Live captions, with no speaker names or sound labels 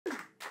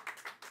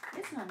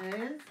This one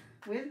is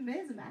with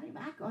Ms. Maddie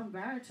Mack on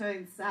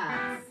baritone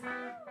sax.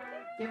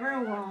 Give her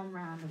a warm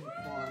round of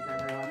applause,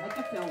 everyone. Make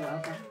her feel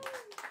welcome.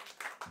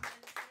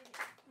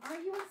 Oh,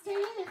 you want to stay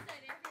in?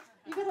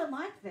 You got a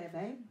mic there,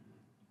 babe.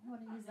 You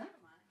want to use that?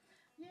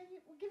 Yeah,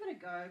 we'll give it a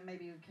go.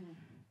 Maybe we can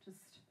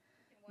just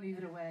move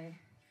it away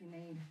if you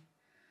need.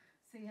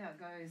 See how it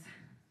goes.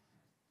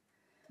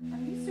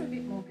 I'm used to a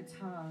bit more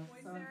guitar,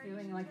 so I'm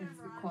feeling like it's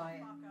a bit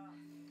quiet.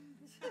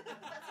 That's what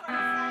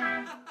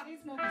I'm saying. It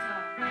needs more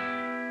guitar.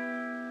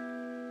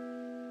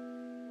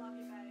 Love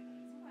you, babe.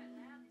 It's quite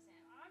loud, this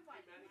end. I'm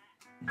quite better.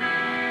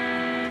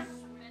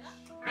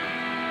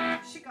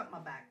 She got my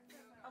back.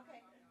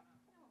 Okay.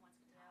 No one wants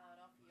guitar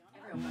off you.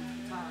 Everyone wants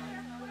guitar.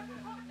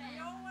 We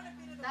all want a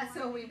bit of the That's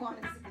all we want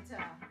is a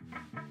guitar.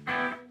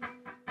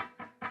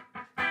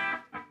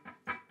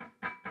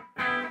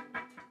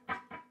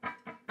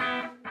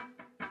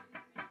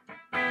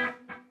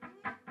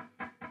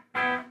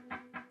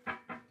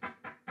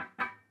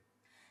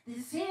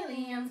 This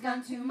helium's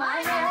gone to my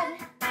head.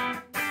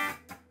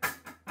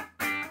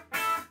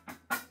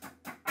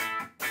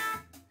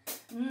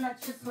 And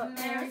that's just what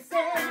Mary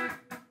said.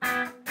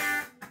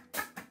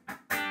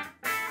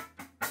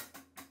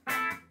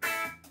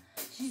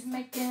 She's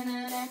making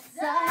an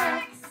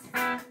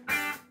XX.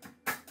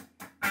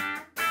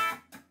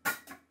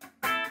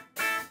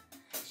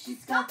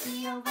 She's got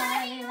the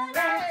ovarian.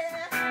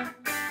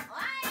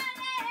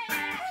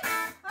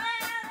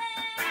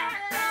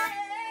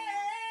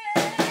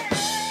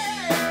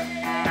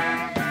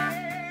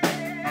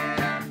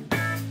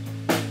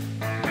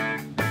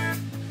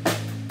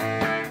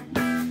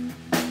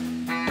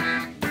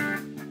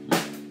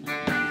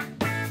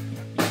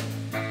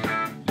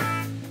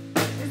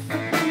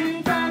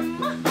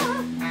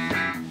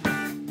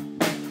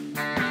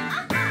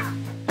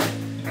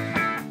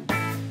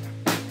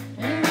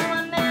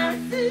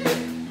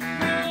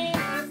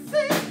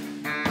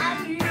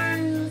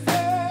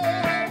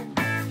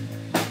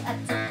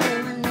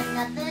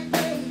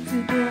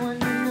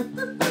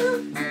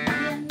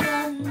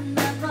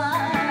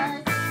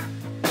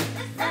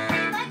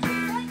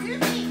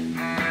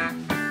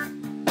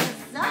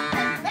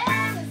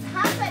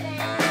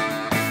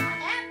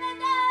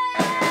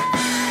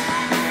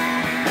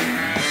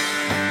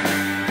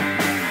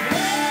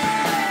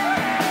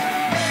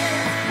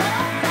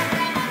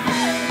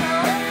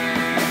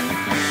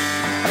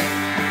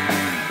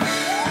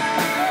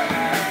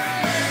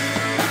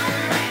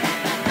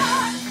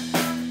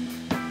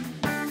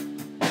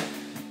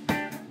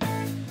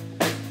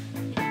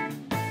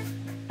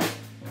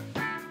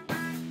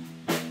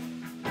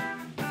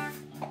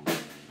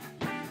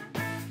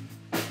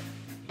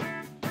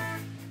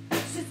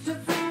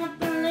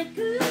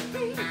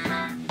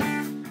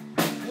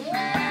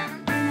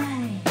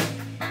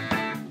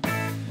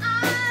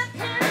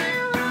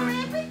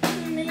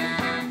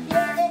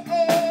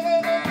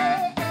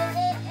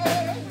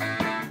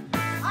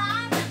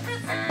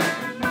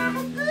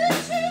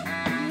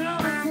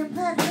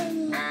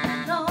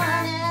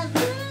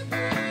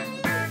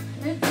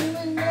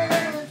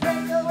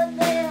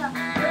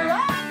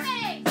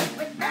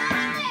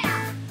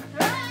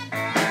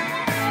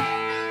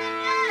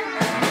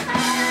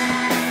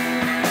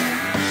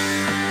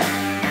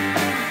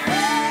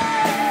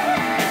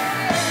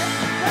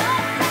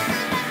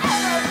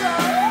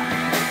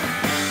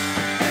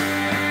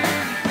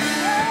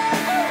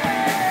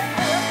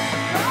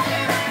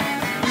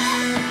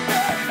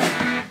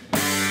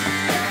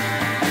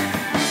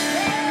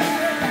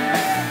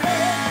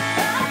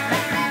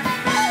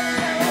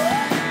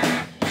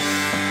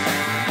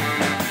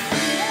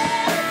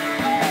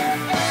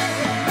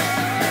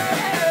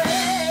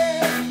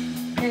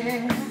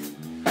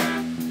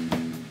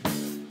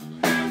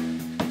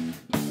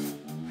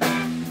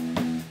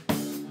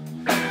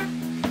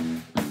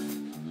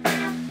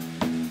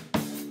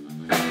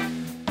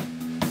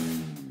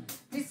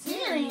 This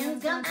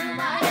helium's gone to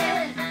my head.